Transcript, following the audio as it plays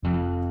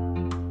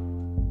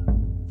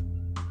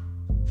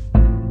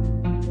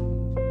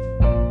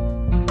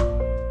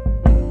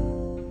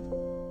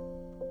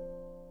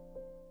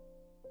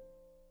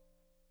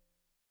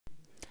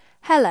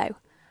Hello,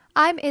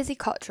 I'm Izzy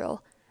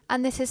Cottrell,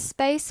 and this is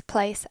Space,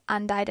 Place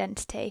and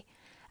Identity,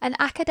 an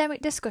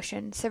academic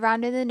discussion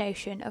surrounding the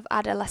notion of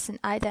adolescent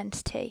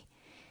identity,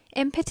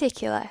 in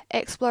particular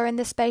exploring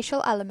the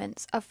spatial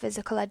elements of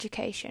physical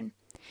education.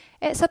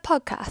 It's a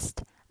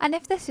podcast, and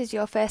if this is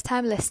your first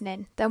time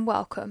listening, then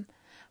welcome.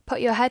 Put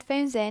your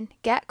headphones in,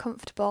 get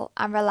comfortable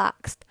and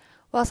relaxed,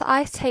 whilst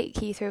I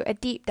take you through a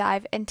deep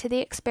dive into the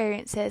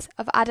experiences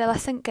of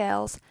adolescent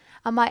girls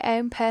and my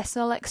own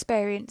personal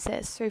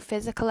experiences through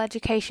physical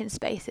education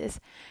spaces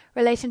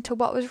relating to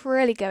what was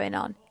really going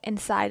on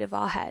inside of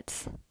our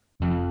heads.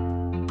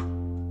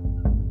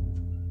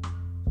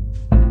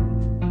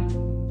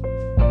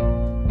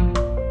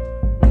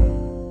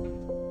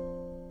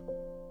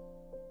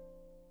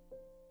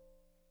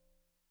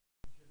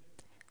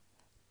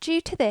 Due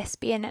to this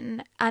being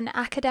an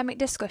academic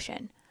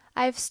discussion,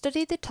 I have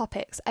studied the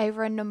topics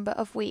over a number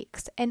of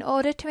weeks in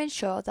order to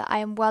ensure that I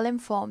am well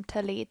informed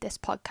to lead this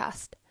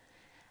podcast.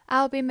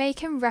 I will be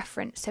making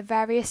reference to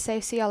various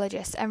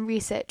sociologists and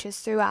researchers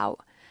throughout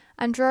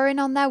and drawing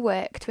on their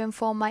work to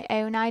inform my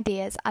own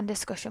ideas and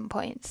discussion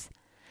points.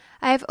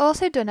 I have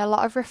also done a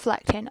lot of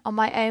reflecting on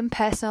my own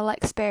personal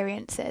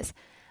experiences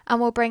and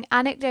will bring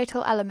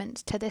anecdotal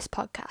elements to this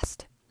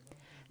podcast.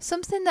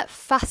 Something that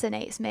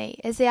fascinates me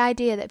is the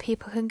idea that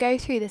people can go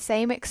through the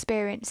same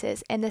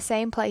experiences in the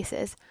same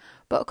places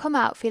but come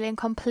out feeling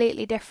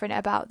completely different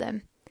about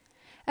them.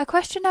 A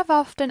question I've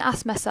often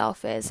asked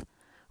myself is,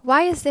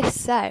 why is this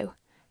so?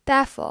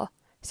 Therefore,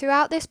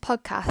 throughout this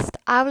podcast,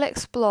 I will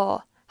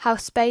explore how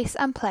space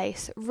and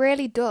place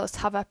really does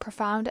have a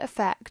profound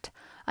effect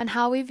on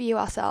how we view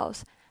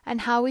ourselves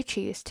and how we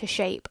choose to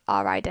shape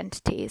our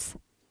identities.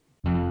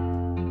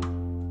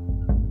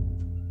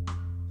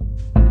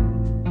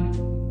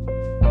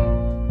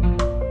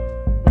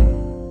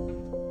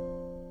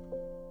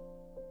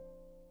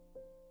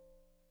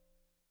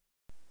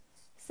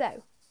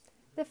 So,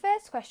 the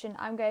first question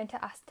I'm going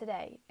to ask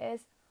today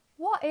is,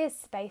 what is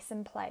space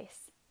and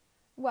place?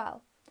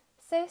 Well,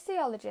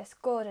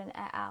 sociologist Gordon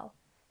et al.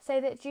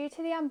 Say that due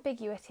to the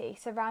ambiguity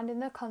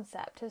surrounding the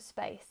concept of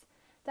space,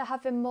 there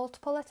have been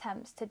multiple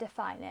attempts to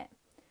define it.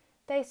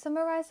 They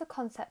summarise the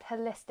concept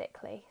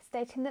holistically,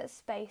 stating that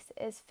space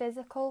is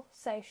physical,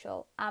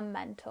 social and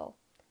mental.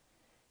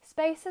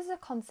 Space as a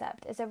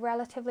concept is a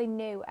relatively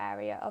new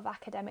area of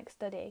academic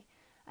study,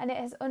 and it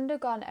has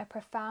undergone a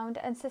profound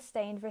and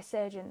sustained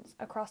resurgence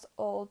across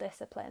all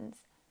disciplines.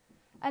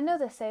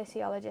 Another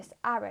sociologist,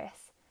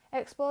 Aris,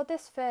 explored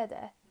this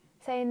further,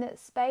 saying that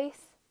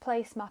space,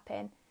 place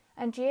mapping,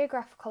 and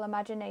geographical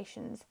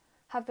imaginations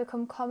have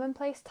become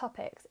commonplace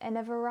topics in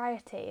a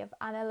variety of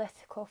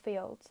analytical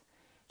fields,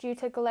 due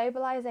to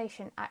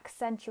globalisation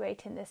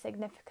accentuating the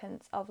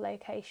significance of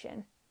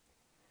location.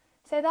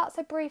 So that's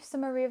a brief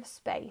summary of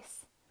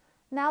space.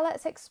 Now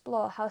let's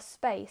explore how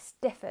space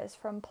differs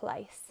from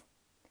place.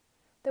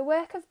 The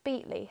work of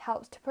Beatley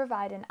helps to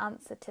provide an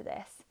answer to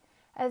this,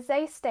 as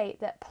they state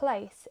that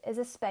place is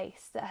a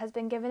space that has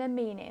been given a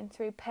meaning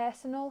through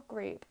personal,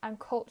 group and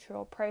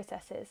cultural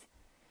processes.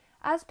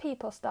 As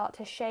people start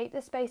to shape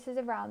the spaces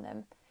around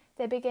them,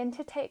 they begin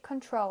to take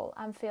control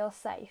and feel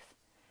safe,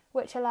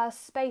 which allows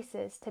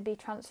spaces to be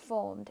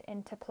transformed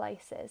into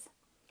places.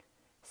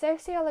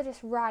 Sociologist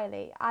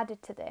Riley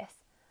added to this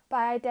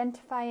by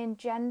identifying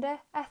gender,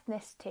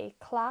 ethnicity,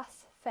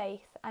 class,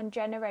 faith and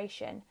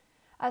generation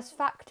as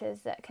factors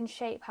that can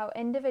shape how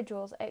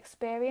individuals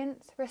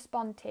experience,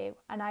 respond to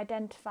and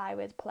identify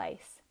with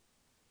place.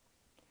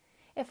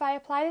 If I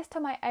apply this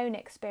to my own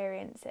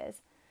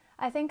experiences,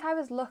 I think I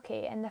was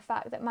lucky in the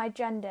fact that my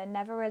gender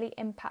never really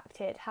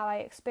impacted how I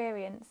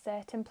experienced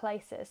certain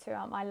places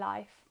throughout my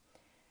life.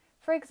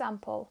 For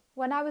example,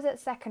 when I was at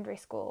secondary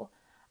school,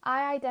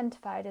 I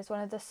identified as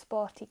one of the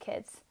sporty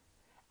kids.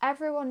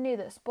 Everyone knew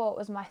that sport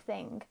was my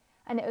thing,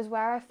 and it was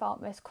where I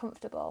felt most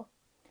comfortable.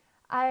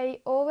 I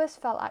always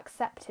felt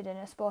accepted in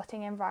a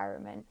sporting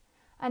environment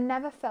and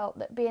never felt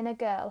that being a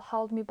girl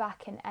held me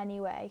back in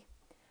any way.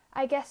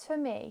 I guess for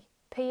me,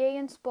 PE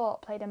and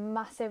sport played a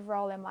massive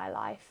role in my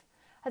life,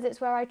 as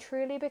it's where I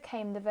truly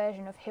became the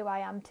version of who I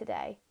am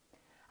today.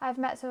 I've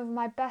met some of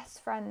my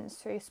best friends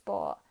through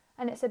sport,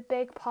 and it's a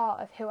big part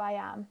of who I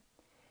am.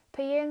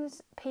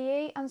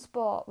 PE and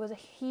sport was a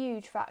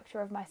huge factor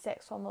of my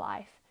sixth form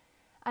life,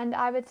 and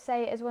I would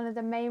say it is one of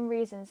the main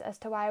reasons as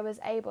to why I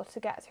was able to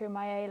get through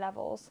my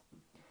A-levels.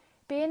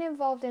 Being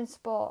involved in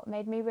sport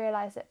made me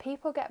realise that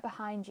people get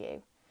behind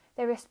you.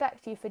 They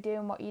respect you for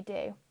doing what you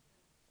do.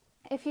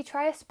 If you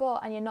try a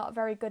sport and you're not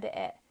very good at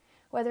it,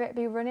 whether it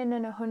be running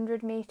an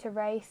 100-metre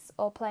race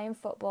or playing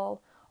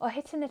football or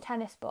hitting a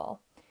tennis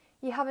ball,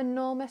 you have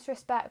enormous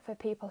respect for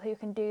people who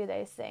can do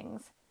those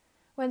things.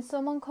 When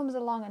someone comes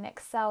along and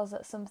excels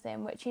at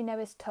something which you know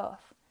is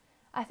tough,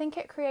 I think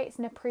it creates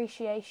an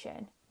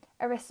appreciation,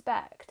 a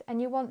respect, and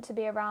you want to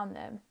be around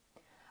them.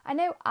 I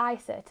know I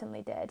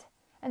certainly did.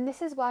 And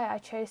this is why I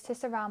chose to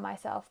surround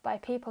myself by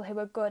people who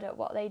were good at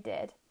what they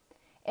did.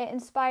 It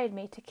inspired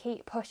me to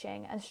keep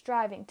pushing and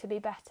striving to be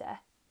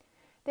better.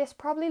 This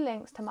probably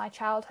links to my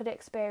childhood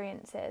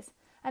experiences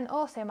and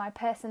also my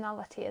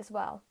personality as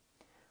well.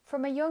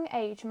 From a young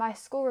age, my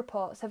school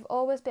reports have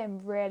always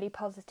been really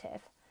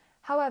positive.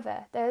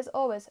 However, there has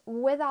always,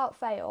 without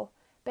fail,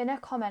 been a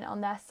comment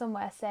on there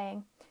somewhere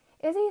saying,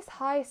 Izzy's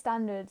high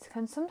standards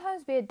can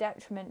sometimes be a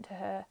detriment to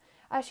her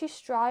as she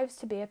strives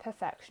to be a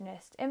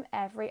perfectionist in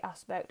every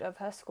aspect of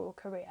her school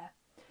career.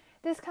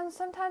 This can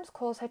sometimes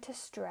cause her to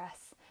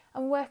stress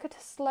and work at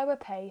a slower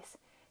pace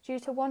due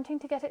to wanting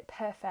to get it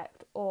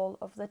perfect all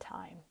of the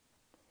time.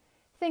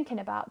 Thinking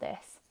about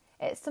this,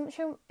 it's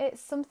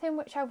something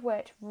which I've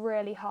worked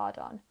really hard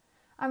on.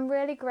 I'm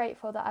really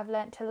grateful that I've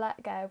learnt to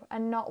let go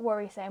and not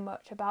worry so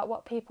much about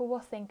what people will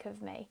think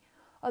of me,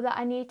 or that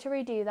I need to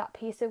redo that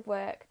piece of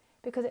work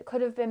because it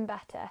could have been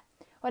better,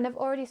 when I've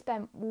already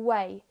spent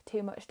way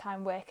too much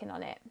time working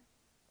on it.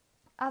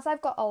 As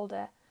I've got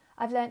older,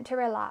 I've learnt to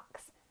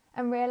relax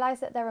and realise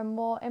that there are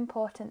more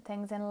important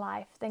things in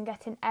life than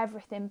getting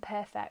everything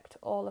perfect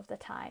all of the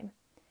time.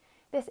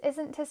 This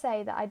isn't to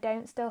say that I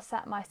don't still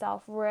set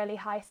myself really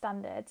high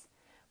standards,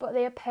 but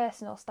they are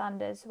personal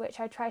standards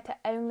which I try to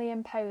only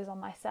impose on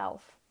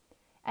myself.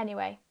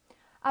 Anyway,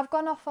 I've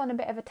gone off on a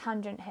bit of a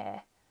tangent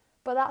here,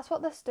 but that's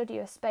what the study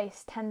of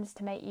space tends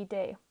to make you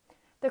do.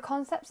 The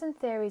concepts and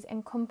theories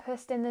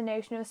encompassed in the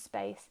notion of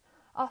space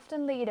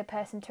often lead a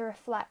person to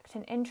reflect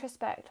and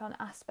introspect on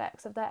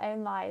aspects of their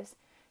own lives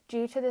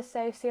due to the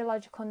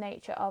sociological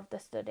nature of the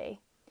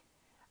study.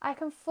 I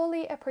can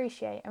fully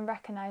appreciate and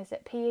recognise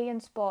that PE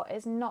and sport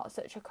is not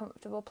such a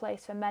comfortable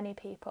place for many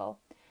people,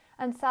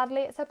 and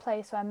sadly it's a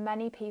place where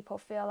many people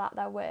feel at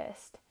their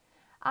worst.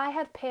 I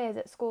had peers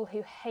at school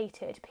who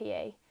hated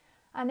PE,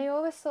 and I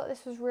always thought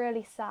this was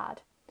really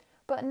sad.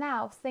 But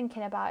now,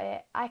 thinking about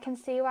it, I can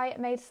see why it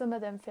made some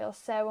of them feel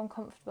so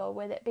uncomfortable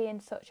with it being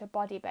such a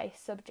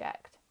body-based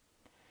subject.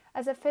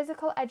 As a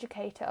physical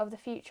educator of the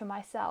future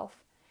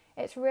myself,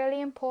 it's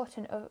really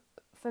important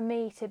for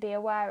me to be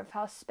aware of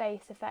how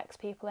space affects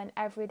people in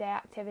everyday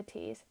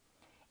activities.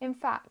 In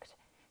fact,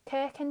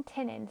 Kirk and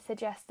Tinnin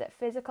suggest that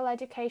physical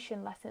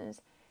education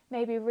lessons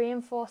may be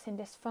reinforcing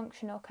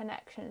dysfunctional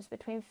connections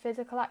between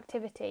physical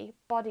activity,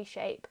 body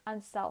shape,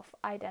 and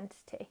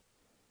self-identity.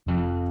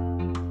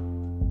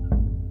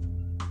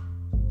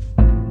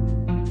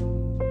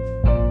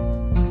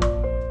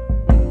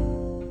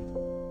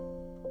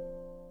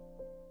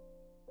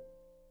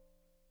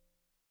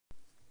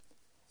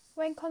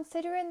 When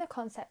considering the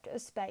concept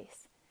of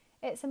space,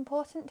 it's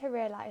important to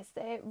realise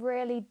that it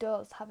really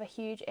does have a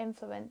huge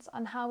influence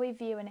on how we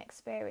view an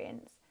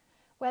experience,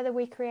 whether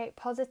we create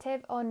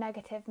positive or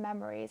negative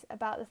memories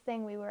about the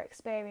thing we were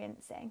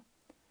experiencing.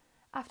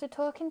 After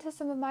talking to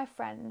some of my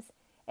friends,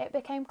 it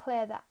became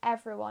clear that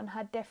everyone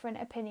had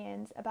different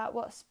opinions about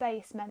what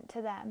space meant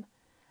to them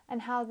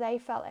and how they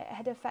felt it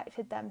had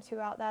affected them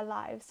throughout their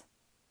lives.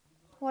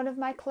 One of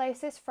my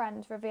closest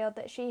friends revealed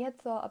that she had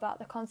thought about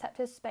the concept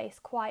of space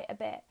quite a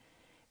bit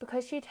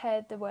because she'd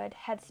heard the word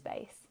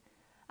headspace,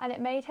 and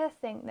it made her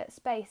think that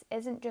space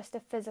isn't just a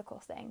physical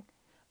thing,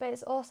 but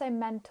it's also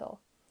mental.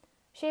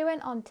 She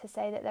went on to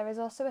say that there is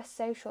also a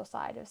social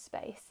side of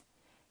space.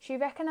 She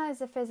recognised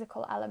the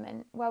physical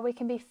element where we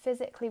can be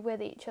physically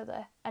with each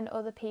other and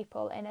other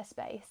people in a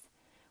space,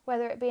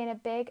 whether it be in a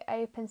big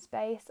open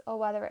space or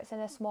whether it's in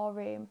a small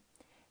room.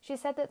 She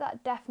said that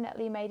that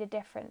definitely made a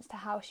difference to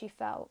how she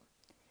felt.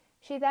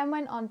 She then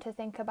went on to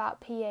think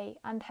about PE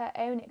and her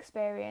own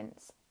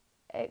experiences,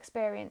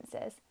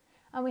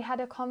 and we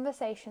had a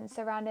conversation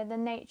surrounding the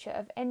nature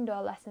of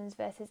indoor lessons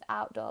versus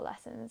outdoor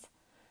lessons.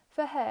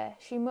 For her,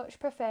 she much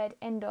preferred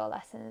indoor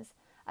lessons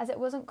as it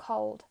wasn't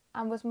cold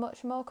and was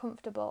much more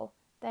comfortable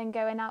than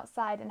going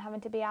outside and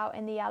having to be out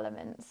in the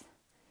elements.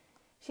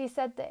 She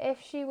said that if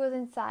she was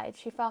inside,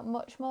 she felt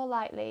much more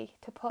likely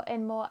to put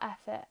in more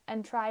effort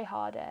and try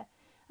harder,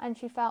 and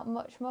she felt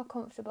much more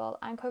comfortable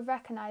and could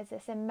recognise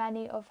this in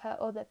many of her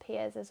other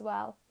peers as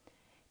well.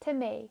 To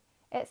me,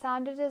 it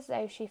sounded as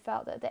though she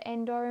felt that the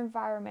indoor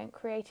environment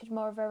created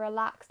more of a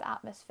relaxed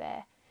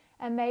atmosphere,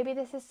 and maybe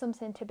this is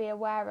something to be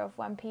aware of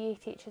when PE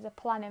teachers are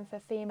planning for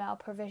female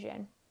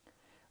provision.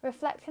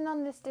 Reflecting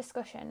on this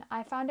discussion,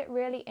 I found it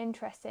really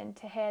interesting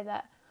to hear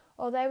that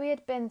although we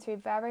had been through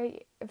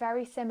very,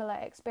 very similar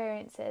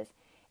experiences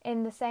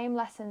in the same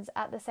lessons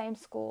at the same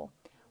school,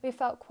 we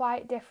felt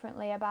quite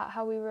differently about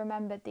how we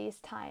remembered these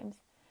times.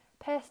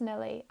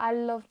 Personally, I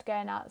loved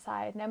going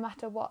outside no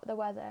matter what the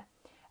weather,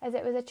 as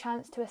it was a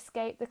chance to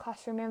escape the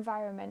classroom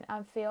environment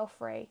and feel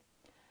free.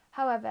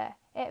 However,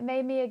 it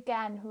made me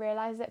again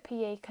realise that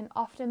PE can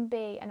often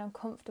be an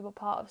uncomfortable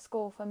part of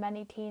school for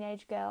many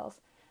teenage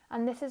girls,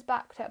 and this is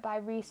backed up by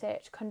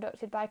research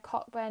conducted by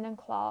Cockburn and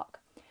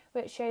Clark,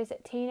 which shows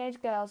that teenage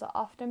girls are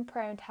often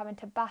prone to having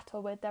to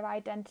battle with their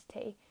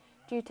identity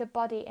due to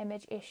body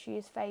image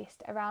issues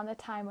faced around the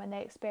time when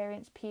they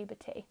experience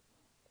puberty.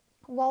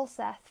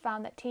 Walseth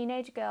found that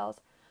teenage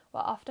girls were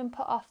often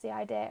put off the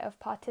idea of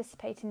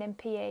participating in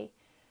PE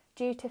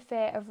due to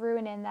fear of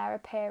ruining their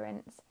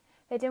appearance.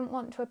 They didn't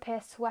want to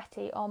appear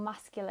sweaty or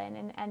masculine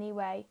in any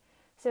way,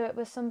 so it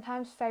was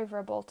sometimes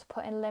favourable to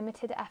put in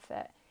limited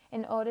effort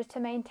in order to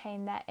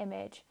maintain their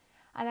image,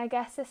 and I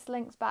guess this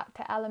links back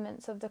to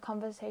elements of the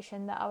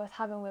conversation that I was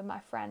having with my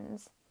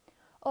friends.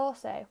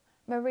 Also,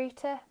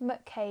 Marita,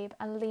 McCabe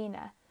and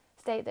Lena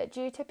state that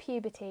due to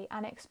puberty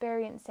and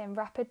experiencing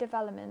rapid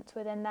developments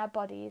within their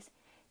bodies,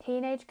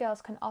 teenage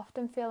girls can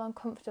often feel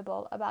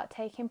uncomfortable about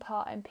taking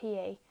part in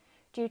PE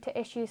due to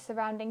issues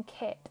surrounding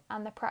kit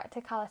and the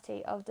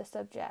practicality of the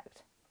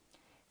subject.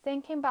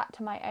 Thinking back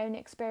to my own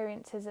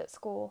experiences at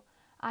school,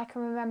 I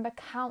can remember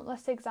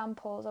countless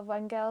examples of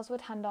when girls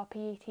would hand our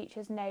PE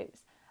teachers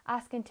notes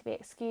asking to be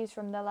excused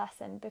from the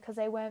lesson because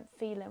they weren't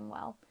feeling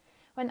well,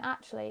 when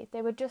actually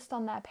they were just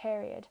on their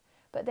period,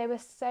 but they were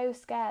so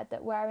scared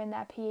that wearing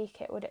their PE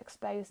kit would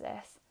expose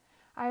this.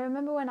 I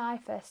remember when I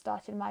first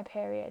started my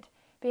period,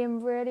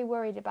 being really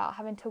worried about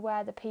having to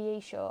wear the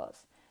PE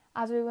shorts,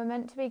 as we were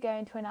meant to be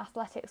going to an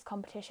athletics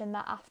competition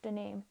that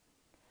afternoon.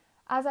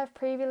 As I've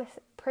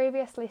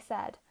previously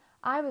said,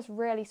 I was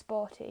really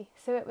sporty,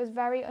 so it was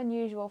very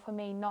unusual for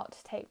me not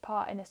to take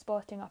part in a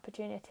sporting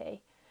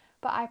opportunity,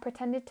 but I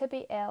pretended to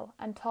be ill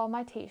and told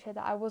my teacher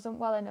that I wasn't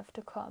well enough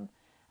to come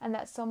and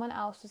that someone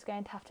else was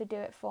going to have to do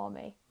it for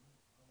me.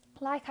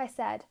 Like I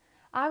said,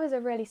 I was a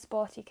really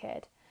sporty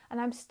kid, and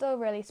I'm still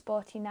really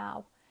sporty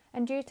now,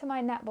 and due to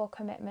my netball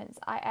commitments,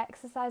 I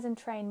exercise and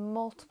train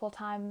multiple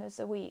times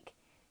a week,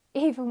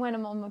 even when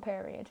I'm on my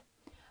period.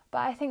 But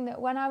I think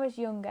that when I was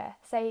younger,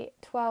 say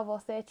 12 or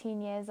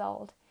 13 years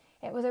old,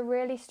 it was a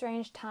really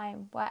strange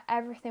time where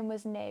everything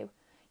was new.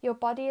 Your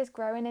body is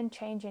growing and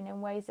changing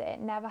in ways that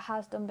it never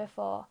has done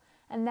before,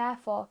 and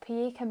therefore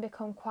PE can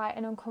become quite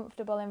an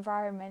uncomfortable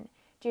environment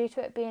due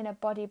to it being a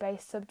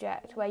body-based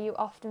subject where you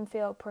often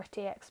feel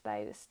pretty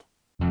exposed.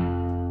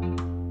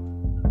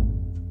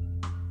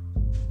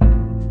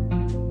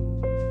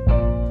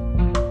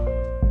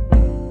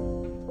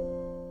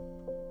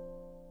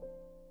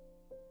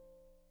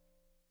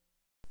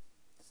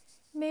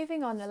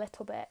 Moving on a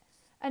little bit,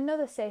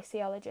 another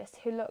sociologist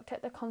who looked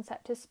at the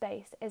concept of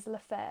space is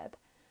Lefebvre,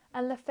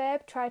 and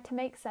Lefebvre tried to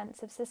make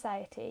sense of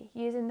society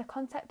using the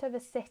concept of a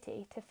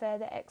city to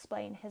further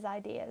explain his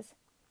ideas.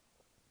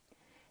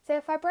 So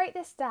if I break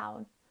this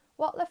down,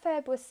 what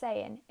Lefebvre was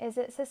saying is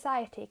that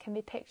society can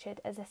be pictured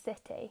as a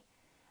city.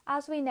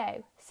 As we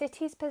know,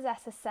 cities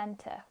possess a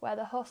centre where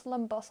the hustle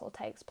and bustle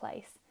takes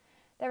place.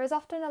 There is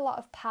often a lot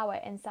of power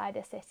inside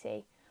a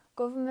city.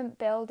 Government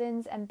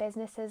buildings and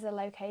businesses are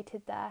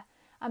located there,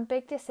 and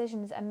big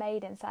decisions are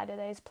made inside of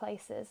those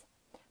places.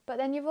 But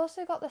then you've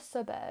also got the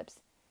suburbs.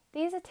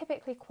 These are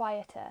typically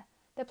quieter,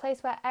 the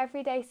place where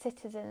everyday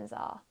citizens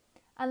are.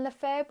 And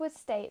Lefebvre would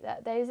state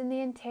that those in the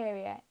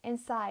interior,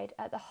 inside,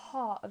 at the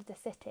heart of the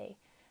city,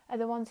 are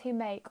the ones who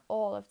make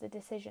all of the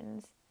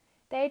decisions.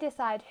 They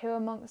decide who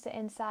amongst the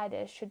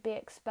insiders should be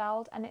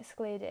expelled and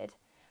excluded,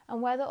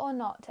 and whether or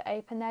not to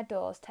open their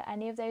doors to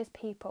any of those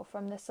people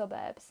from the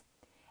suburbs.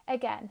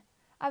 Again,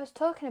 I was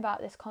talking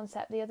about this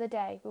concept the other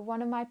day with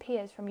one of my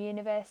peers from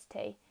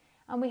university,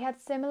 and we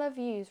had similar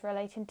views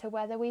relating to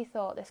whether we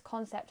thought this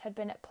concept had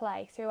been at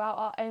play throughout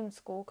our own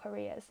school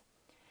careers.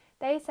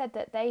 They said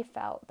that they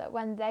felt that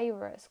when they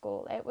were at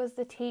school, it was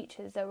the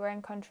teachers that were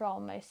in control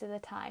most of the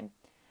time.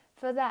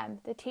 For them,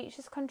 the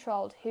teachers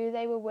controlled who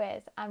they were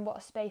with and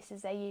what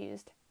spaces they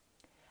used.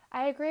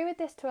 I agree with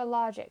this to a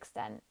large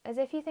extent, as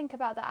if you think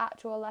about the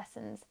actual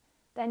lessons,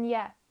 then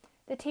yeah,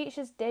 the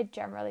teachers did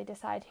generally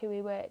decide who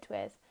we worked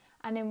with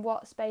and in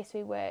what space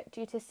we worked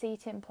due to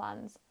seating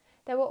plans.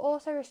 There were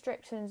also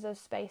restrictions of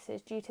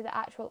spaces due to the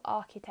actual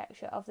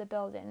architecture of the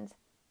buildings.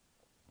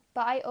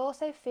 But I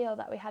also feel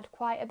that we had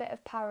quite a bit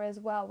of power as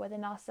well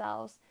within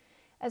ourselves,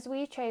 as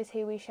we chose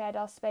who we shared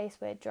our space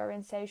with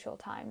during social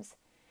times,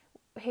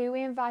 who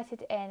we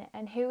invited in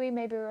and who we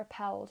maybe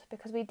repelled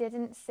because we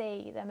didn't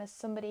see them as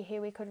somebody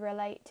who we could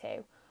relate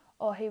to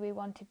or who we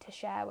wanted to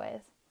share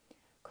with.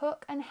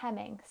 Cook and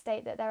Hemming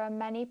state that there are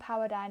many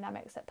power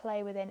dynamics at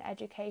play within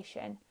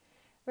education.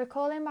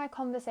 Recalling my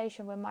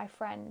conversation with my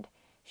friend,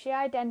 she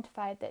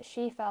identified that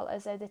she felt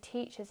as though the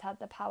teachers had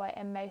the power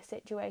in most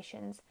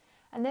situations,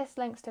 and this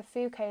links to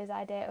Foucault's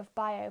idea of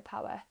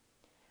biopower.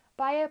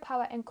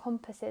 Biopower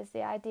encompasses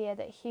the idea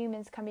that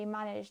humans can be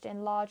managed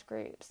in large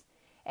groups.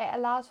 It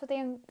allows for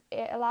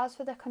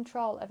the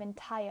control of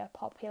entire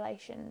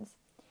populations.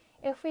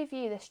 If we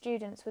view the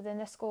students within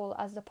the school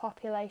as the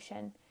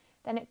population,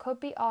 then it could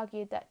be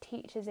argued that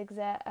teachers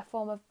exert a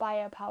form of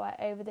biopower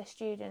over the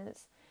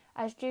students,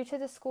 as due to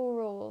the school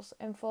rules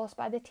enforced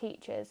by the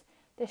teachers,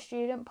 the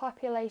student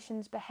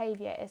population's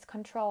behaviour is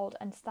controlled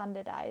and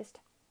standardised.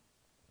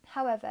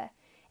 However,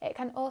 it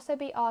can also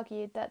be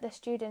argued that the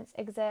students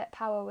exert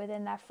power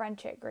within their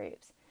friendship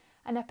groups,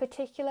 and a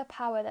particular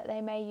power that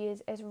they may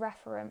use is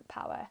referent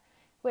power,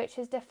 which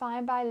is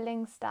defined by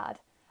Lyngstad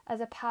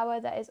as a power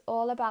that is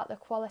all about the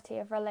quality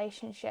of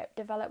relationship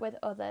developed with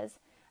others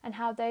and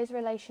how those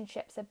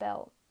relationships are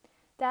built.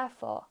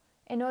 Therefore,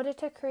 in order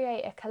to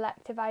create a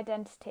collective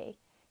identity,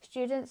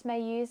 students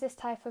may use this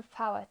type of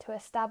power to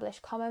establish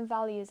common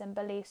values and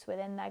beliefs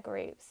within their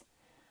groups.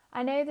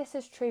 I know this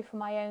is true from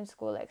my own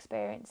school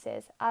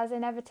experiences, as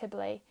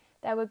inevitably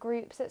there were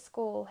groups at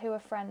school who were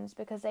friends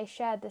because they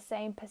shared the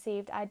same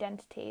perceived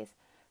identities.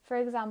 For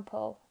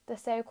example, the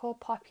so-called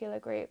popular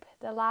group,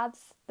 the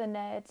lads, the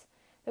nerds,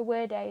 the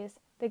weirdos,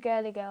 the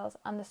girly girls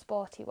and the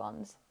sporty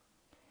ones.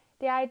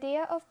 The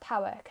idea of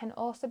power can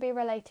also be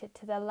related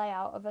to the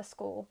layout of a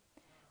school.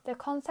 The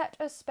concept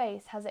of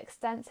space has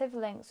extensive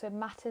links with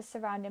matters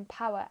surrounding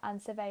power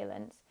and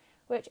surveillance,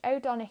 which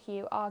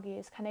O'Donoghue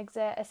argues can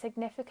exert a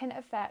significant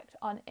effect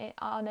on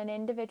an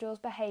individual's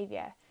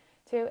behaviour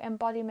through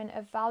embodiment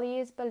of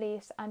values,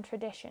 beliefs and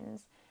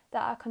traditions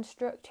that are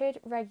constructed,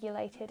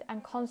 regulated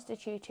and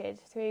constituted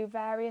through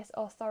various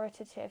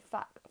authoritative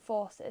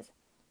forces.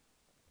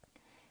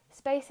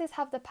 Spaces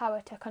have the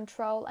power to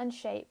control and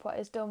shape what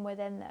is done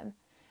within them,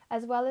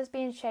 as well as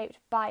being shaped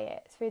by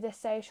it through the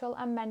social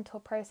and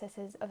mental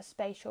processes of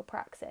spatial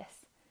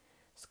praxis.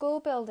 School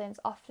buildings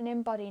often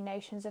embody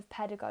notions of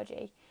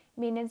pedagogy,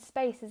 meaning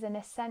space is an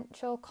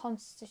essential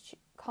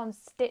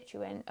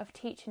constituent of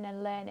teaching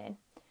and learning.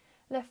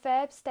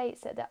 Lefebvre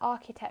states that the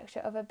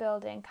architecture of a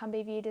building can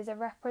be viewed as a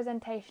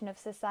representation of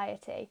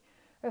society,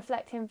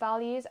 reflecting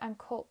values and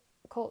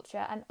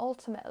culture and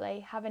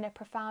ultimately having a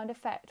profound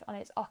effect on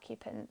its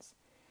occupants.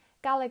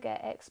 Gallagher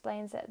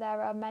explains that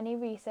there are many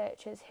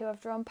researchers who have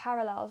drawn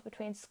parallels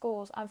between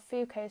schools and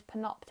Foucault's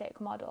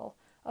panoptic model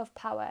of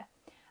power,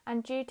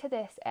 and due to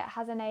this it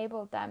has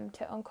enabled them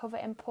to uncover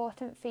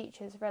important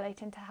features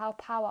relating to how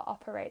power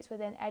operates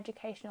within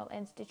educational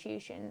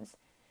institutions.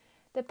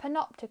 The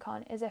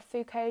panopticon is a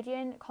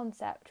Foucauldian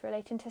concept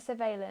relating to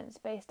surveillance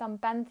based on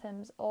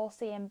Bentham's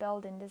all-seeing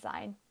building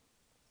design.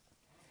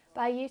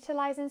 By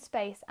utilising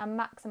space and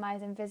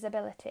maximising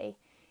visibility,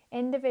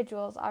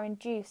 individuals are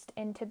induced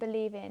into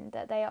believing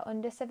that they are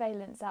under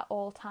surveillance at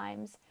all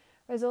times,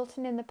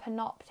 resulting in the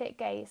panoptic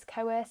gaze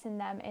coercing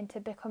them into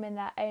becoming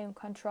their own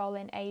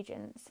controlling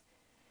agents.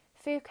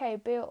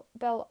 Foucault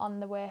built on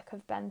the work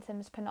of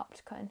Bentham's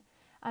panopticon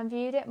and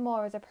viewed it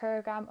more as a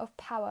programme of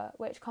power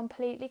which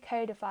completely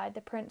codified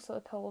the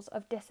principles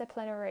of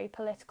disciplinary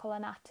political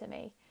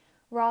anatomy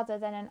rather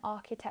than an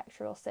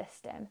architectural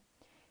system.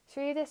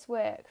 Through this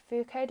work,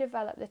 Foucault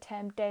developed the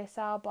term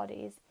docile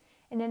bodies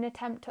in an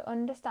attempt to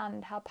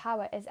understand how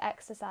power is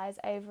exercised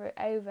over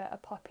a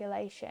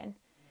population.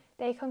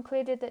 They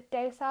concluded that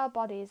docile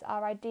bodies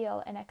are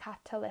ideal in a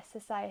capitalist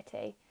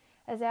society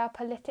as they are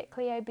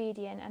politically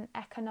obedient and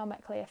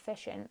economically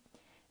efficient,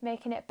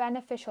 making it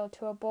beneficial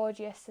to a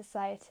bourgeois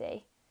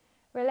society.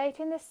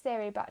 Relating this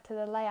theory back to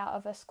the layout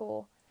of a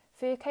school,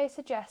 Foucault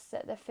suggests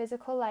that the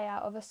physical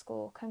layout of a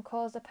school can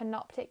cause the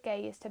panoptic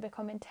gaze to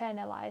become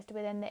internalised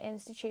within the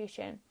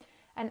institution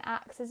and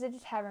acts as a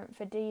deterrent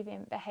for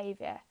deviant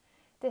behaviour.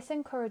 This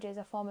encourages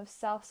a form of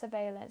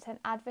self-surveillance and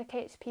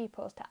advocates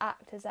pupils to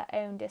act as their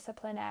own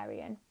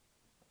disciplinarian.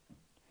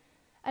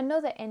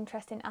 Another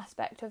interesting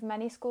aspect of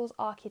many schools'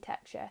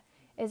 architecture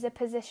is the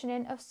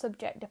positioning of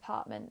subject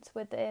departments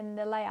within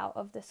the layout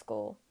of the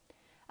school.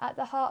 At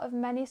the heart of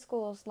many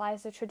schools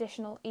lies the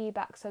traditional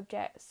EBAC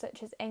subjects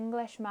such as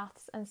English,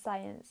 Maths and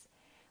Science,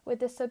 with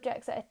the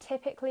subjects that are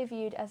typically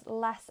viewed as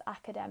less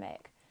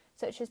academic,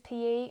 such as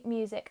PE,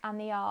 music and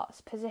the arts,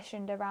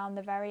 positioned around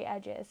the very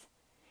edges.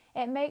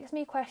 It makes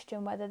me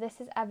question whether this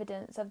is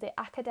evidence of the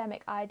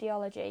academic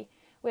ideology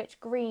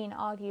which Green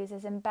argues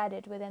is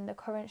embedded within the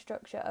current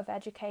structure of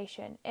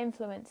education,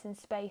 influencing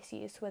space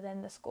use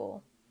within the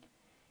school.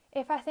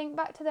 If I think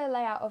back to the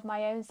layout of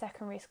my own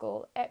secondary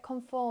school, it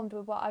conformed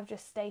with what I've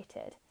just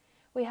stated.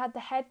 We had the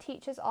head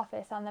teacher's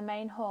office and the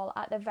main hall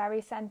at the very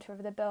centre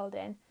of the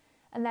building,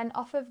 and then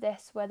off of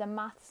this were the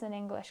maths and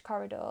English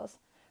corridors.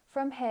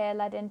 From here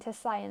led into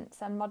science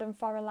and modern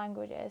foreign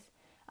languages,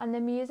 and the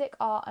music,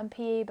 art and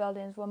PE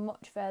buildings were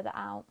much further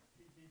out.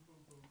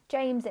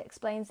 James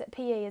explains that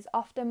PE is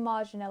often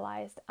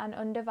marginalised and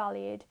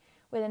undervalued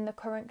within the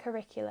current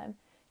curriculum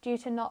due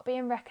to not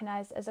being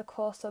recognised as a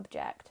core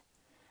subject.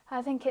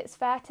 I think it's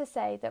fair to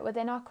say that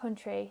within our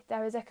country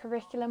there is a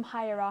curriculum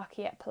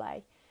hierarchy at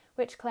play,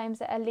 which claims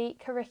that elite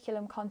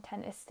curriculum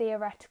content is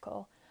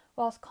theoretical,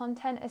 whilst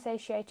content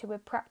associated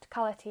with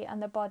practicality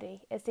and the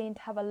body is seen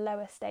to have a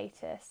lower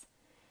status.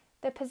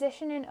 The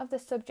positioning of the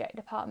subject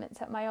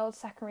departments at my old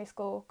secondary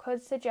school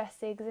could suggest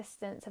the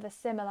existence of a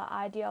similar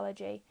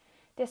ideology,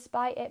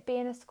 despite it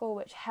being a school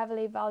which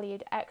heavily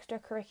valued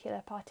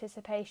extracurricular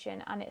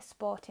participation and its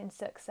sporting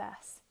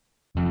success.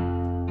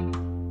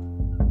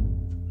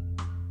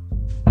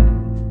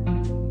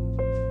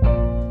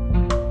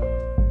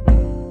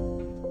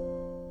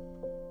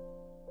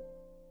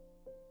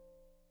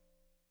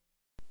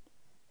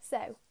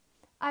 So,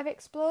 I've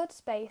explored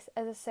space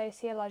as a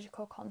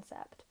sociological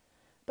concept,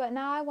 but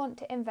now I want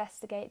to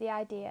investigate the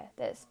idea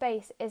that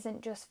space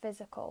isn't just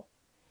physical.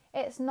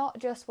 It's not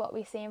just what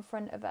we see in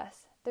front of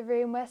us, the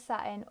room we're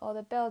sat in or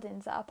the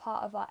buildings that are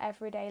part of our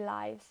everyday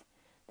lives.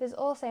 There's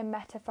also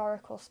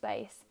metaphorical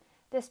space,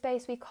 the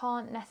space we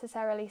can't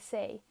necessarily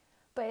see,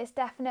 but it's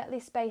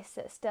definitely space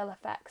that still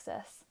affects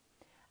us.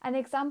 An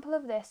example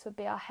of this would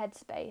be our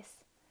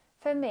headspace.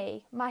 For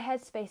me, my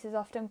headspace is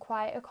often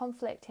quite a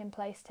conflicting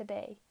place to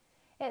be.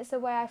 It's the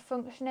way I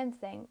function and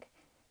think,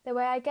 the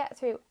way I get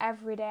through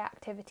everyday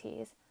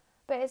activities,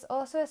 but it's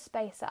also a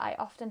space that I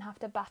often have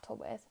to battle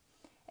with.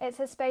 It's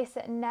a space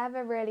that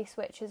never really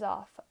switches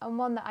off, and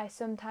one that I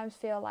sometimes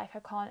feel like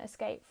I can't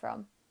escape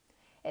from.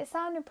 It's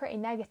sounding pretty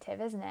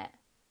negative, isn't it?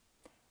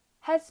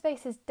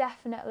 Headspace is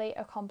definitely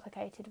a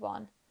complicated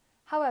one.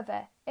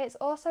 However, it's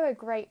also a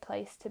great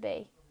place to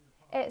be.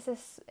 It's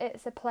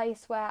a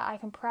place where I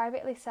can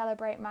privately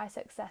celebrate my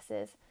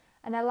successes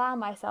and allow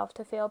myself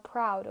to feel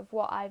proud of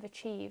what I've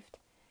achieved.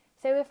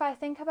 So if I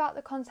think about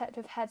the concept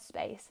of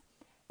headspace,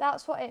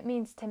 that's what it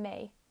means to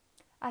me.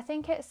 I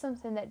think it's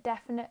something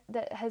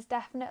that has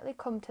definitely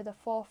come to the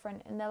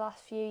forefront in the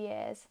last few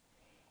years.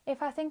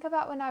 If I think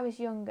about when I was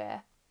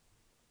younger,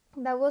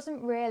 there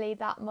wasn't really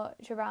that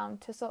much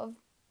around to sort of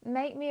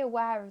make me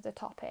aware of the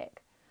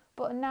topic.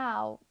 But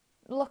now,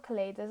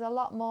 luckily, there's a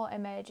lot more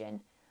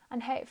emerging,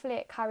 and hopefully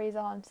it carries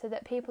on so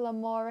that people are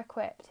more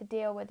equipped to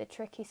deal with the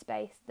tricky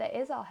space that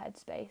is our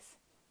headspace.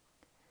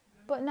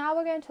 But now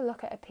we're going to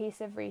look at a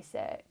piece of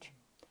research.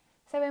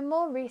 So in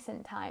more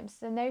recent times,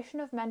 the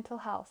notion of mental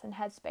health and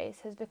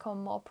headspace has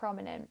become more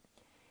prominent.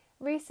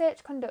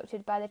 Research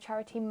conducted by the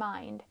charity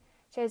Mind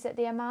shows that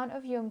the amount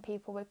of young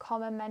people with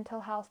common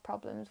mental health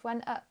problems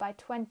went up by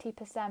 20%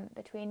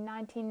 between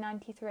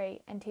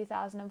 1993 and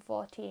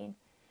 2014,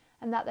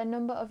 and that the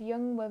number of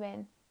young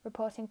women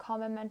reporting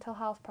common mental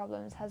health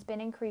problems has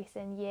been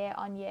increasing year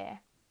on year.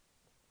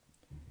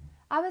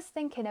 I was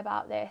thinking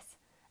about this,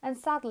 and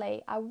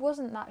sadly, I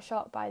wasn't that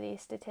shocked by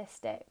these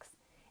statistics.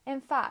 In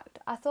fact,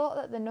 I thought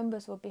that the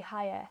numbers would be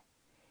higher.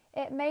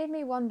 It made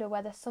me wonder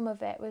whether some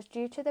of it was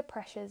due to the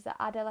pressures that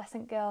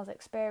adolescent girls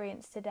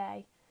experience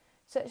today,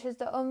 such as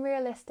the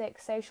unrealistic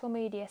social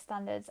media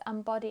standards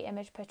and body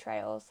image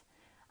portrayals,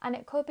 and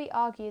it could be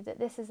argued that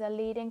this is a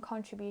leading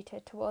contributor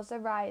towards the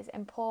rise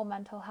in poor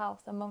mental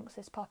health amongst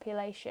this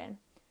population.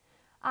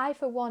 I,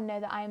 for one, know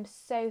that I am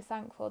so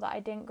thankful that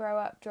I didn't grow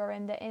up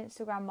during the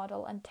Instagram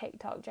model and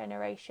TikTok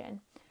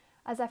generation,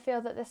 as I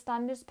feel that the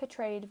standards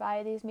portrayed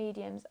via these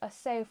mediums are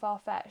so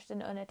far-fetched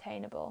and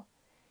unattainable.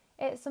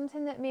 It's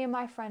something that me and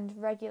my friends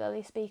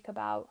regularly speak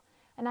about,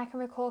 and I can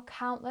recall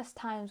countless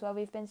times where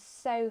we've been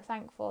so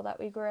thankful that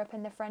we grew up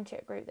in the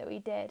friendship group that we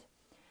did,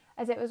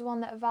 as it was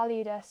one that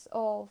valued us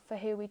all for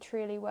who we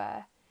truly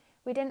were.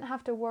 We didn't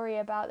have to worry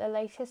about the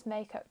latest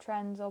makeup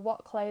trends or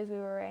what clothes we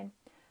were in.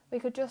 We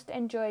could just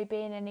enjoy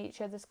being in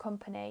each other's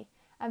company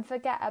and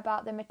forget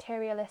about the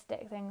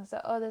materialistic things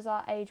that others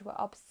our age were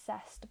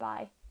obsessed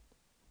by.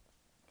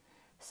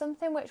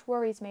 Something which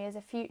worries me as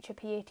a future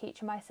PE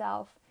teacher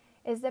myself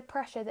is the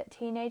pressure that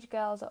teenage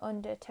girls are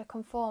under to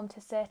conform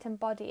to certain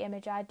body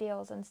image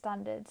ideals and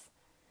standards.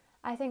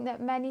 I think that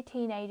many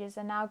teenagers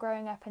are now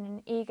growing up in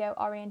an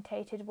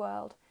ego-orientated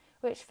world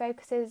which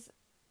focuses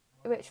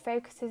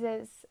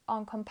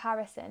on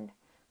comparison,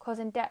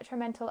 causing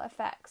detrimental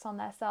effects on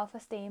their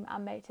self-esteem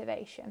and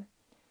motivation.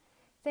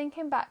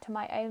 Thinking back to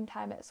my own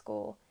time at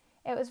school,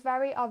 it was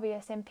very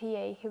obvious in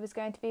PE who was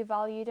going to be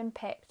valued and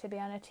picked to be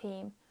on a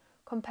team,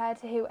 compared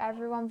to who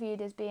everyone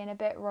viewed as being a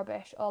bit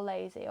rubbish or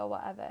lazy or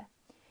whatever.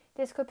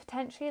 This could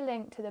potentially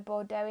link to the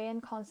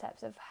Bourdieuian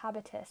concepts of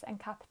habitus and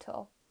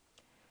capital.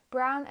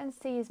 Brown and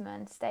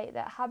Seisman state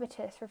that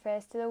habitus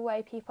refers to the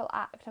way people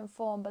act and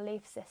form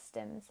belief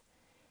systems.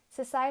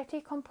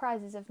 Society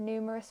comprises of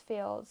numerous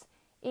fields,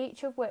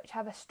 each of which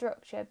have a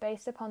structure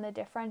based upon the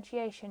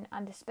differentiation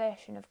and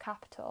dispersion of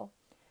capital.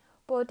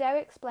 Bourdieu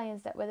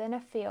explains that within a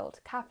field,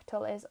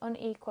 capital is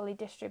unequally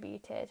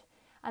distributed,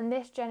 and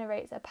this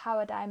generates a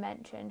power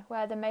dimension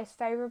where the most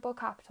favourable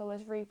capital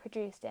is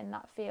reproduced in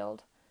that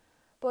field.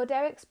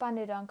 Bourdieu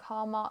expanded on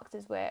Karl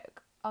Marx's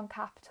work on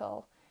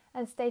capital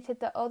and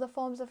stated that other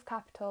forms of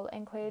capital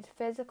include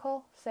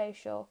physical,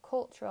 social,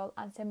 cultural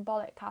and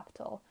symbolic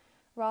capital,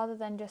 rather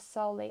than just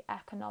solely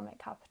economic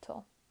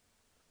capital.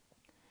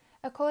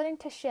 According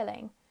to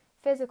Schilling,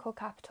 physical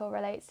capital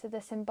relates to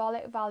the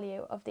symbolic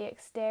value of the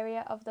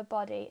exterior of the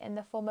body in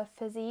the form of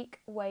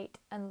physique, weight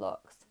and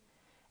looks.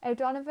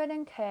 O'Donovan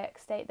and Kirk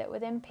state that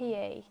within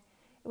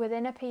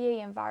a PE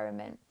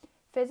environment,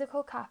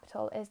 physical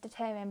capital is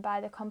determined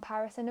by the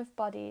comparison of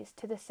bodies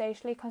to the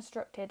socially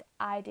constructed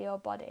ideal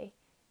body.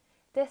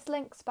 This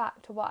links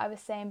back to what I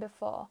was saying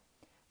before.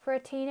 For a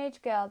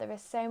teenage girl, there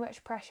is so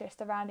much pressure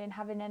surrounding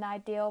having an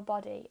ideal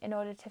body in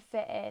order to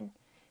fit in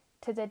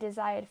to the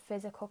desired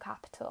physical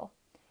capital.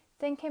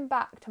 Thinking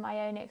back to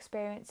my own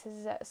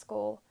experiences at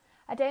school,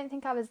 I don't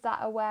think I was that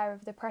aware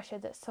of the pressure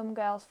that some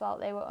girls felt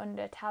they were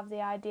under to have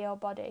the ideal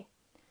body.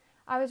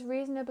 I was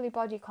reasonably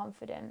body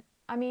confident.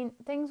 I mean,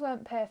 things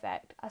weren't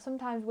perfect. I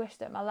sometimes wished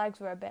that my legs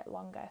were a bit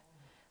longer,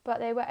 but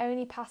they were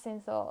only passing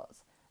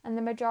thoughts, and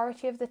the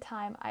majority of the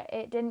time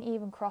it didn't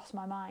even cross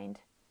my mind.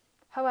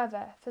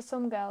 However, for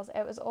some girls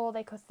it was all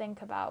they could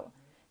think about,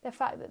 the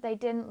fact that they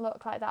didn't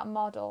look like that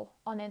model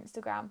on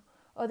Instagram,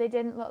 or they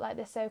didn't look like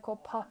the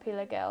so-called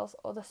popular girls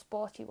or the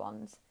sporty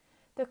ones.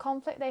 The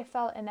conflict they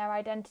felt in their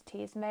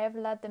identities may have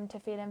led them to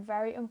feeling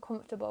very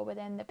uncomfortable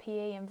within the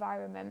PE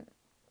environment.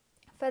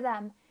 For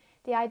them,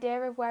 the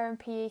idea of wearing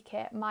PE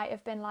kit might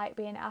have been like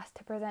being asked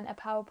to present a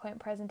PowerPoint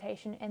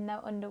presentation in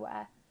their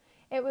underwear.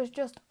 It was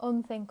just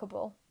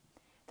unthinkable.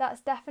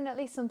 That's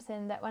definitely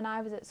something that when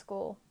I was at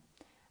school,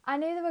 I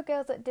knew there were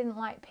girls that didn't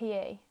like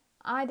PE.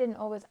 I didn't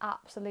always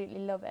absolutely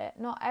love it,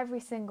 not every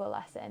single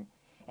lesson.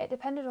 It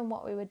depended on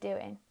what we were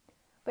doing.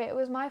 But it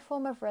was my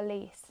form of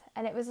release,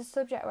 and it was a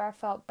subject where I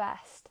felt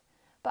best.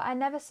 But I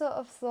never sort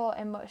of thought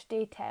in much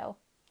detail.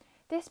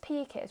 This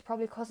PE kit is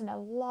probably causing a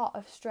lot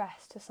of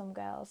stress to some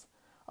girls,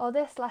 or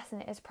this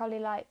lesson is probably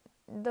like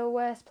the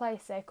worst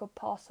place they could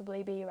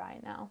possibly be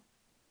right now.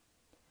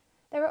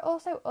 There are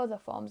also other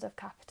forms of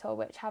capital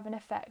which have an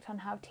effect on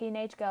how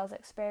teenage girls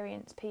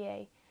experience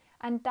PE,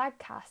 and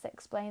Dagcast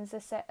explains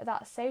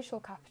that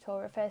social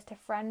capital refers to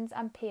friends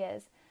and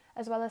peers,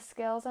 as well as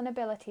skills and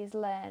abilities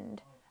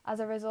learned as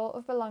a result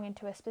of belonging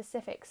to a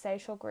specific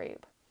social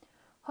group.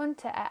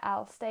 Hunter et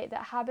al. State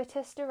that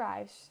habitus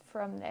derives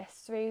from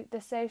this through the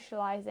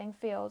socialising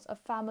fields of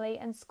family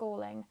and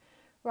schooling,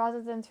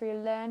 rather than through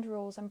learned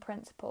rules and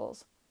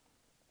principles.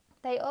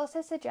 They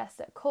also suggest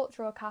that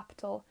cultural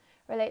capital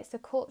relates to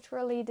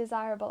culturally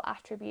desirable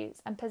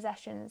attributes and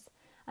possessions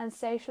and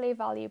socially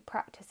valued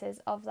practices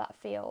of that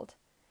field.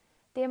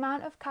 The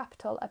amount of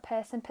capital a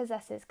person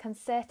possesses can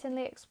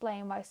certainly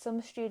explain why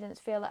some students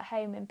feel at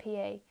home in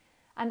PE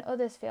and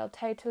others feel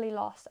totally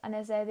lost and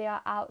as though they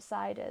are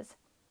outsiders.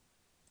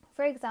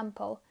 For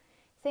example,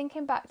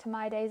 thinking back to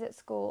my days at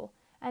school,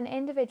 an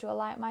individual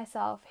like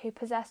myself who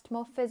possessed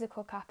more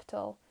physical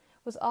capital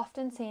was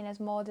often seen as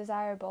more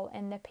desirable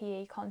in the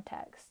PE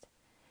context.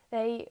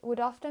 They would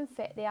often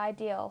fit the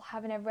ideal,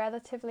 having a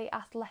relatively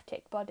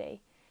athletic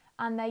body,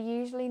 and they're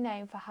usually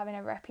known for having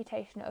a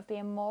reputation of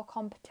being more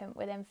competent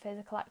within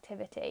physical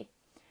activity.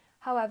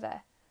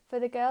 However, for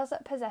the girls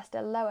that possessed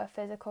a lower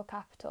physical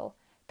capital,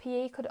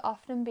 PE could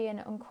often be an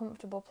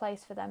uncomfortable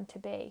place for them to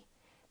be.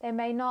 They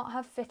may not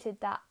have fitted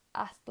that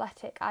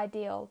athletic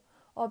ideal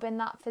or been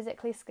that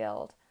physically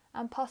skilled,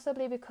 and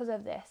possibly because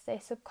of this, they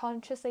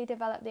subconsciously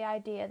developed the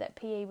idea that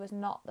PE was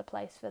not the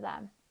place for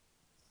them.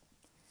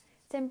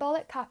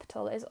 Symbolic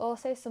capital is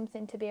also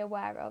something to be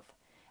aware of,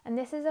 and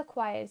this is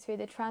acquired through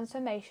the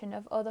transformation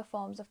of other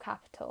forms of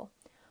capital.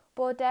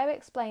 Bourdieu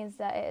explains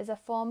that it is a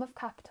form of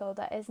capital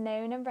that is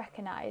known and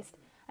recognised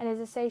and is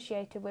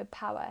associated with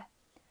power.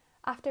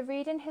 After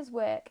reading his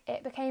work,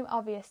 it became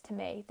obvious to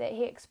me that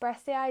he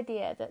expressed the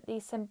idea that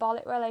these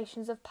symbolic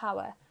relations of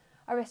power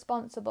are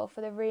responsible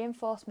for the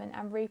reinforcement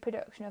and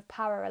reproduction of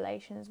power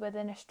relations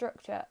within a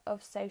structure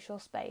of social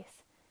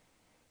space.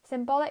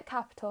 Symbolic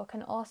capital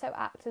can also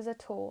act as a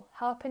tool,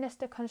 helping us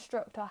to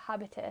construct our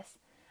habitus,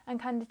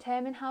 and can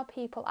determine how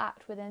people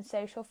act within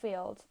social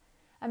fields,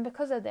 and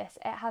because of this,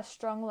 it has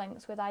strong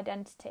links with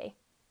identity.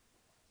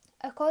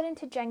 According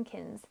to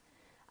Jenkins,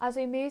 as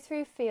we move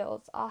through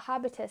fields, our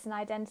habitus and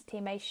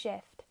identity may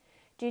shift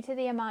due to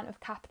the amount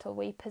of capital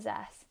we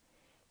possess.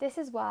 This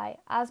is why,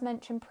 as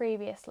mentioned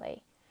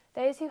previously,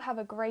 those who have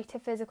a greater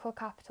physical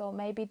capital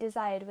may be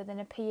desired within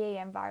a PE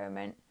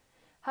environment.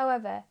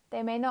 However,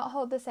 they may not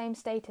hold the same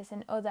status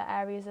in other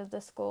areas of the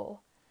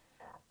school.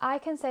 I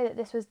can say that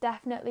this was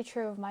definitely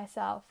true of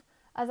myself,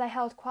 as I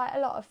held quite a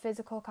lot of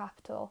physical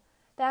capital.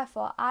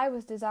 Therefore, I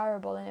was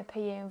desirable in a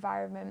PE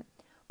environment,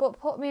 but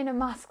put me in a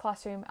maths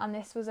classroom and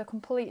this was a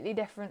completely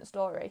different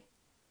story.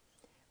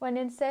 When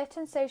in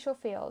certain social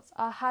fields,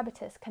 our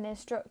habitus can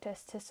instruct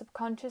us to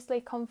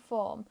subconsciously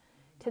conform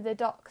to the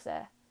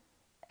doxa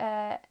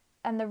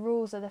and the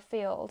rules of the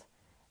field,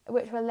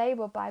 which were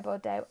labelled by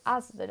Bourdieu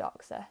as the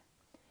doxa.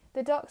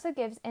 The doxa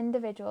gives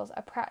individuals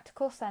a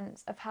practical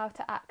sense of how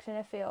to act in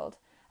a field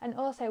and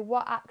also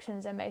what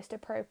actions are most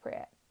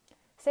appropriate.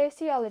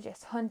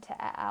 Sociologist Hunter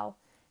et al.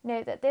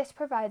 Note that this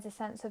provides a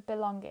sense of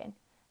belonging.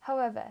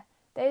 However,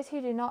 those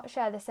who do not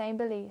share the same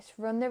beliefs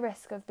run the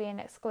risk of being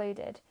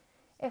excluded.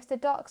 If the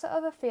doxa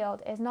of a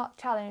field is not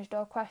challenged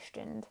or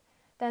questioned,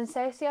 then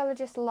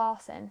sociologist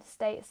Larson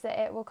states that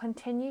it will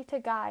continue to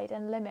guide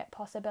and limit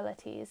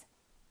possibilities.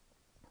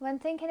 When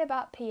thinking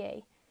about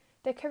PE,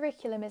 the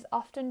curriculum is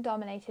often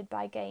dominated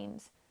by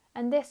games,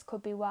 and this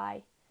could be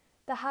why.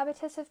 The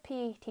habitus of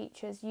PE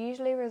teachers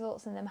usually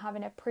results in them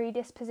having a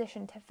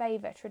predisposition to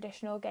favour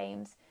traditional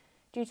games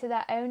due to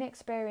their own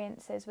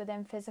experiences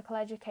within physical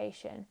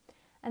education,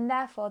 and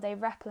therefore they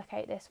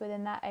replicate this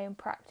within their own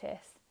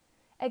practice.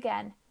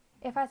 Again,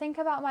 if I think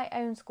about my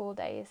own school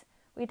days,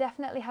 we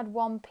definitely had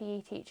one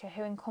PE teacher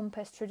who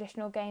encompassed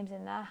traditional games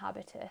in their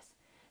habitus.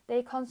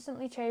 They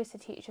constantly chose to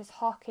teach us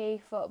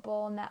hockey,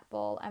 football,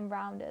 netball and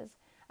rounders,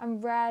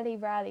 and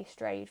rarely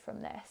strayed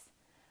from this.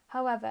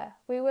 However,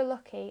 we were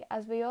lucky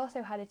as we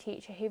also had a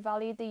teacher who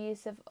valued the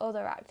use of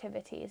other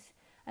activities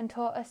and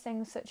taught us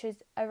things such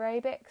as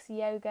aerobics,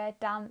 yoga,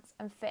 dance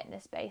and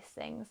fitness-based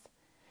things.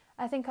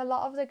 I think a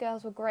lot of the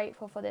girls were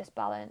grateful for this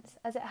balance,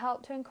 as it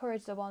helped to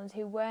encourage the ones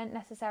who weren't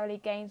necessarily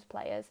games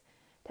players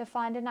to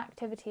find an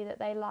activity that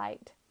they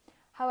liked.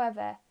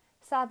 However,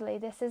 sadly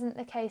this isn't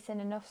the case in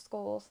enough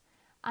schools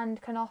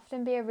and can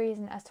often be a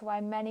reason as to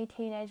why many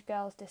teenage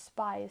girls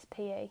despise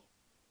PE.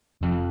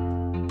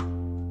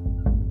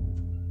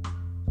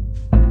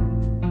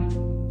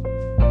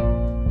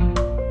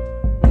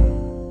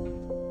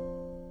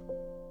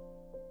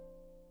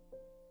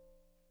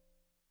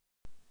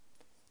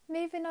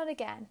 Moving on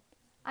again,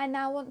 I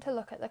now want to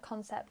look at the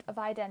concept of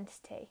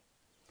identity.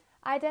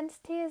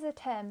 Identity is a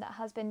term that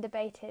has been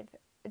debated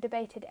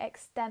debated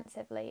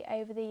extensively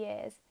over the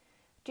years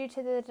due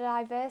to the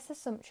diverse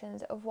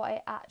assumptions of what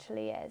it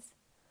actually is.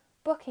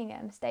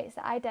 Buckingham states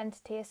that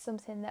identity is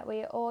something that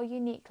we all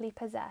uniquely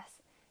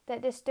possess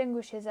that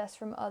distinguishes us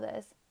from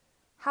others.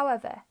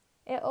 However,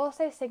 it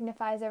also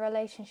signifies a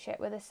relationship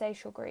with a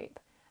social group,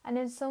 and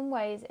in some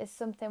ways is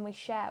something we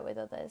share with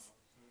others.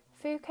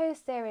 Foucault's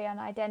theory on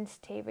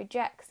identity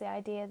rejects the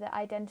idea that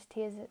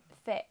identity is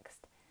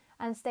fixed,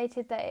 and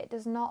stated that it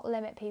does not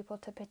limit people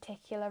to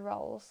particular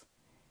roles.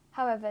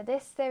 However,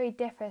 this theory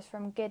differs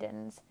from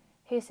Giddens,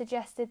 who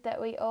suggested that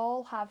we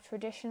all have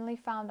traditionally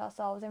found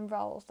ourselves in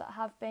roles that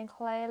have been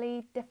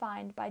clearly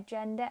defined by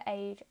gender,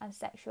 age, and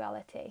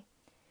sexuality.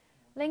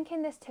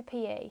 Linking this to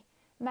PE,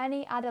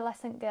 many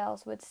adolescent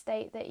girls would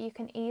state that you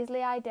can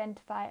easily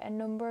identify a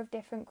number of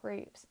different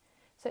groups,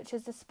 such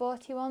as the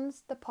sporty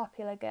ones, the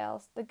popular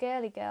girls, the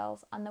girly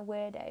girls, and the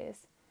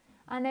weirdos.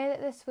 I know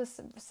that this was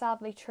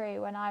sadly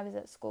true when I was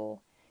at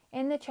school.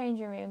 In the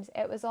changing rooms,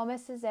 it was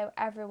almost as though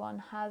everyone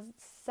has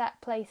set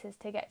places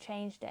to get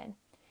changed in,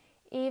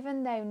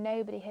 even though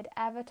nobody had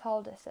ever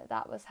told us that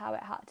that was how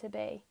it had to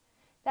be.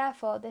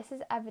 Therefore, this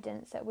is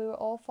evidence that we were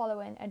all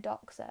following a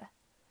doxa.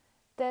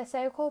 The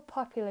so-called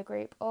popular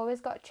group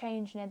always got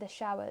changed near the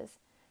showers,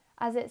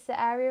 as it's the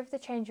area of the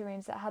changing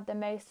rooms that had the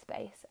most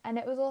space, and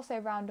it was also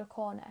round a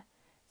corner,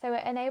 so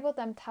it enabled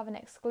them to have an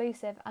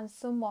exclusive and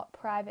somewhat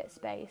private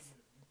space.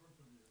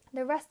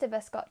 The rest of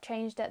us got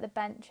changed at the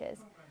benches,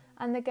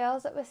 and the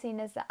girls that were seen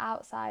as the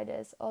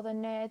outsiders, or the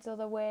nerds or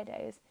the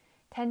weirdos,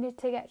 tended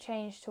to get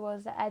changed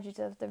towards the edges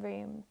of the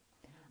room.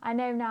 I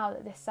know now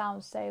that this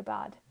sounds so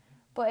bad,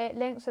 but it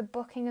links with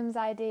Buckingham's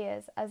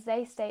ideas, as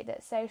they state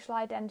that social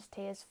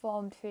identity is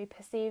formed through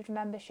perceived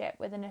membership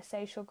within a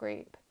social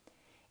group.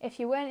 If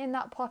you weren't in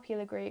that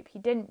popular group, you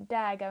didn't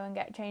dare go and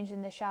get changed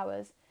in the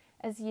showers,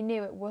 as you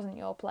knew it wasn't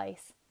your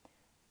place.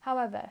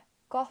 However,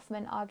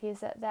 Goffman argues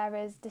that there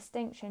is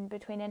distinction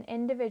between an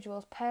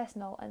individual's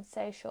personal and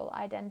social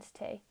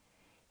identity.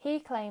 He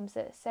claims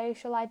that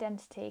social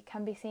identity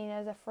can be seen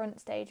as a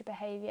front stage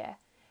behaviour,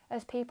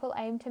 as people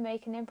aim to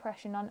make an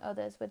impression on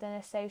others within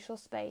a social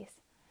space,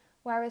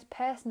 whereas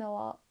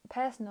personal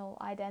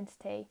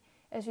identity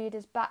is viewed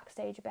as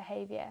backstage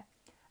behaviour,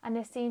 and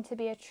is seen to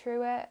be a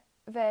truer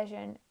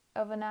version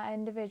of an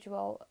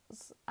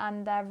individual's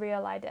and their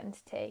real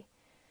identity.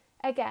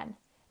 Again,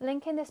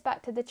 linking this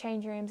back to the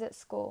changing rooms at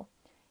school,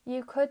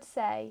 you could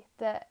say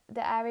that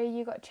the area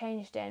you got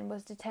changed in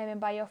was determined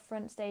by your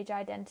front stage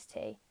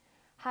identity,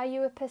 how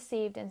you were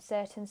perceived in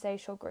certain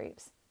social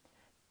groups.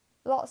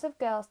 Lots of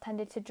girls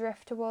tended to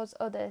drift towards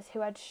others who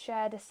had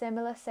shared a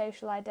similar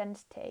social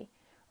identity,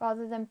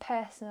 rather than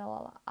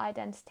personal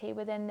identity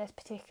within this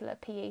particular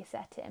PE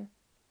setting.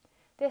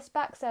 This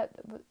backs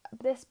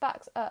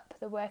up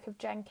the work of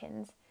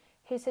Jenkins,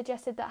 who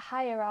suggested that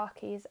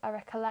hierarchies are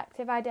a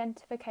collective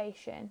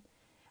identification,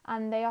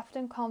 and they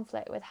often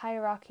conflict with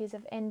hierarchies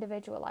of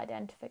individual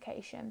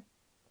identification.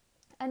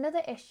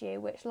 Another issue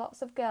which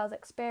lots of girls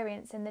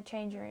experience in the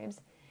changing rooms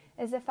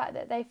is the fact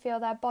that they feel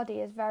their body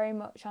is very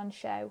much on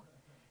show.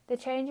 The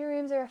changing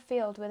rooms are a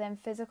field within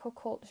physical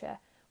culture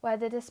where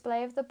the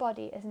display of the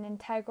body is an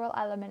integral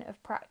element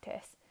of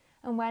practice,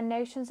 and where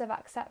notions of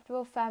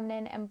acceptable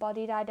feminine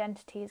embodied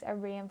identities are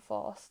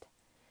reinforced.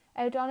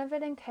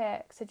 O'Donovan and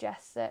Kirk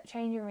suggests that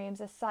changing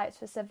rooms are sites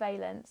for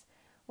surveillance,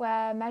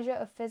 where a measure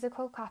of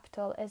physical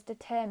capital is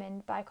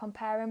determined by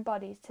comparing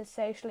bodies to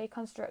socially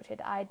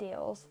constructed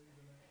ideals.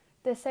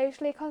 The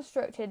socially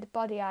constructed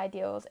body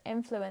ideals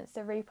influence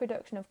the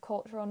reproduction of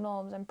cultural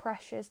norms and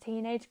pressures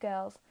teenage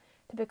girls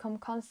to become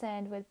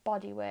concerned with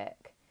body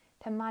work,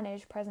 to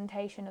manage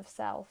presentation of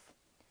self.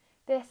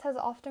 This has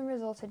often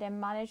resulted in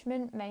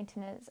management,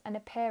 maintenance, and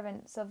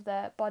appearance of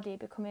the body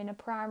becoming a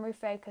primary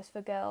focus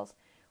for girls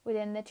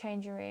within the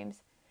changing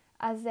rooms,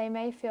 as they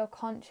may feel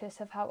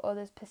conscious of how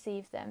others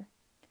perceive them.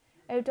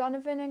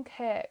 O'Donovan and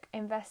Kirk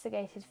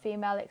investigated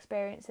female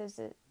experiences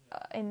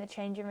in the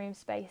changing room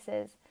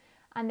spaces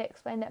and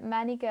explained that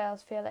many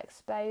girls feel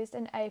exposed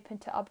and open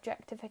to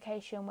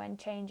objectification when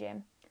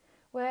changing.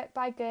 Work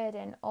by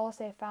Gurdon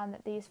also found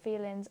that these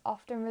feelings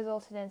often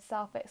resulted in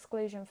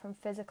self-exclusion from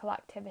physical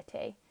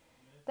activity.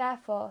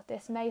 Therefore,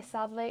 this may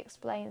sadly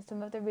explain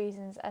some of the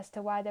reasons as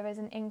to why there is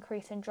an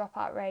increase in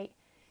dropout rate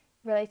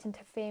relating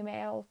to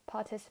female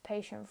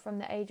participation from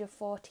the age of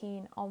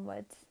 14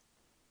 onwards.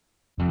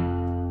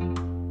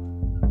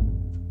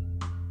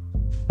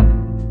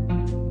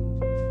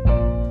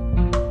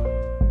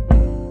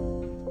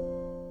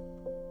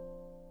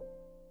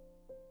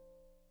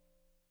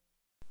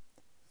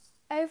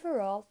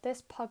 Overall,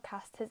 this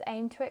podcast has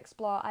aimed to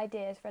explore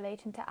ideas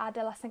relating to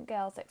adolescent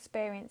girls'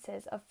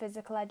 experiences of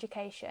physical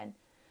education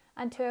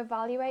and to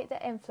evaluate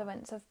the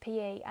influence of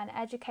PE and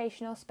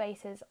educational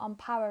spaces on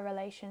power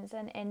relations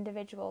and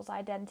individuals'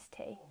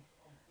 identity.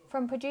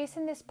 From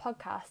producing this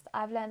podcast,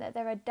 I've learned that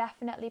there are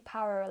definitely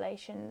power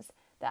relations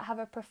that have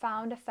a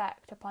profound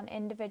effect upon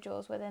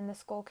individuals within the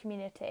school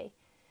community,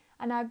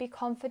 and I'd be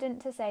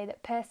confident to say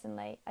that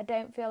personally, I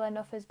don't feel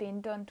enough has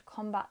been done to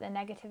combat the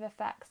negative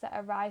effects that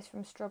arise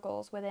from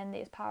struggles within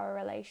these power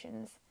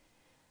relations.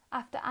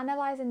 After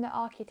analysing the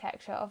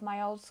architecture of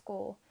my old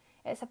school,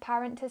 it's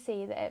apparent to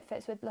see that it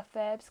fits with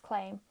Lefebvre's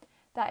claim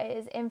that it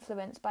is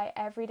influenced by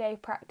everyday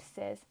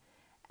practices,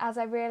 as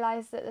I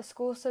realise that the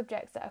school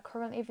subjects that are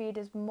currently viewed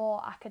as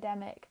more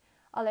academic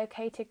are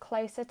located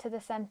closer to the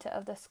centre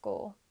of the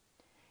school.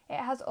 It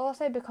has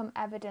also become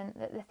evident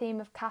that the theme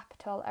of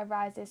capital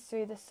arises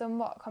through the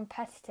somewhat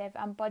competitive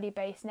and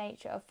body-based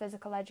nature of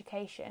physical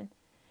education,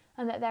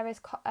 and that there is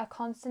a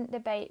constant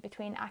debate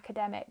between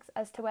academics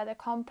as to whether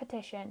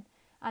competition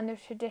and the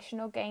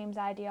traditional games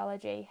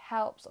ideology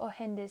helps or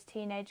hinders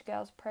teenage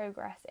girls'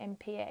 progress in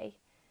PE.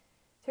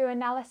 Through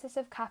analysis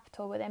of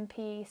capital within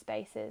PE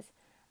spaces,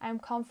 I am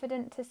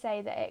confident to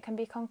say that it can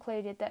be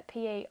concluded that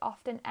PE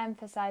often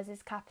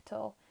emphasises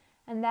capital,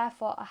 and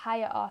therefore a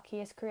hierarchy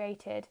is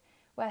created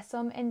where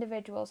some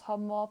individuals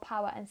hold more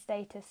power and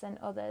status than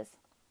others.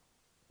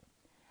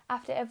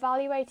 After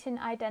evaluating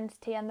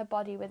identity and the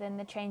body within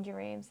the changing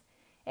rooms,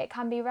 it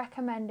can be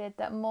recommended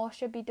that more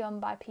should be done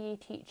by PE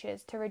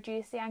teachers to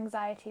reduce the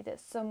anxiety that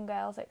some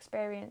girls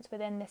experience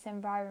within this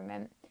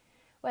environment,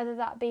 whether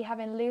that be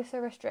having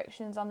looser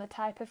restrictions on the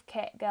type of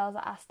kit girls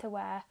are asked to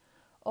wear,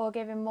 or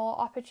giving more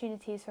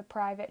opportunities for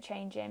private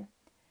changing.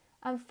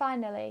 And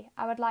finally,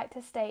 I would like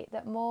to state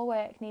that more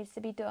work needs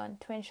to be done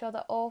to ensure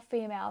that all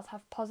females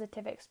have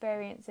positive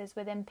experiences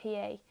within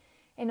PE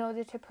in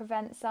order to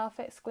prevent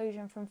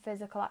self-exclusion from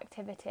physical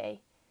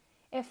activity.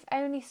 If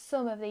only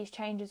some of these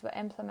changes were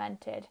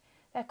implemented,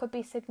 there could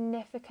be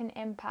significant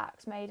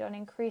impacts made on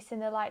increasing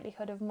the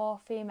likelihood of more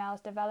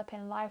females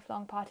developing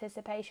lifelong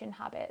participation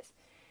habits,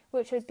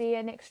 which would be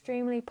an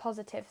extremely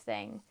positive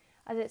thing,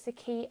 as it's a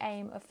key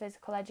aim of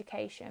physical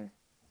education.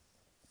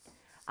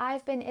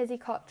 I've been Izzy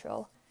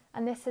Cottrell,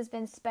 and this has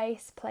been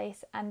Space,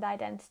 Place and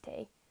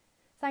Identity.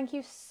 Thank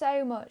you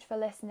so much for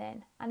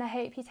listening, and I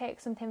hope you take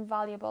something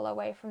valuable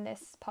away from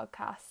this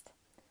podcast.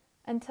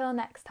 Until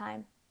next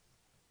time,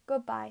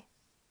 goodbye.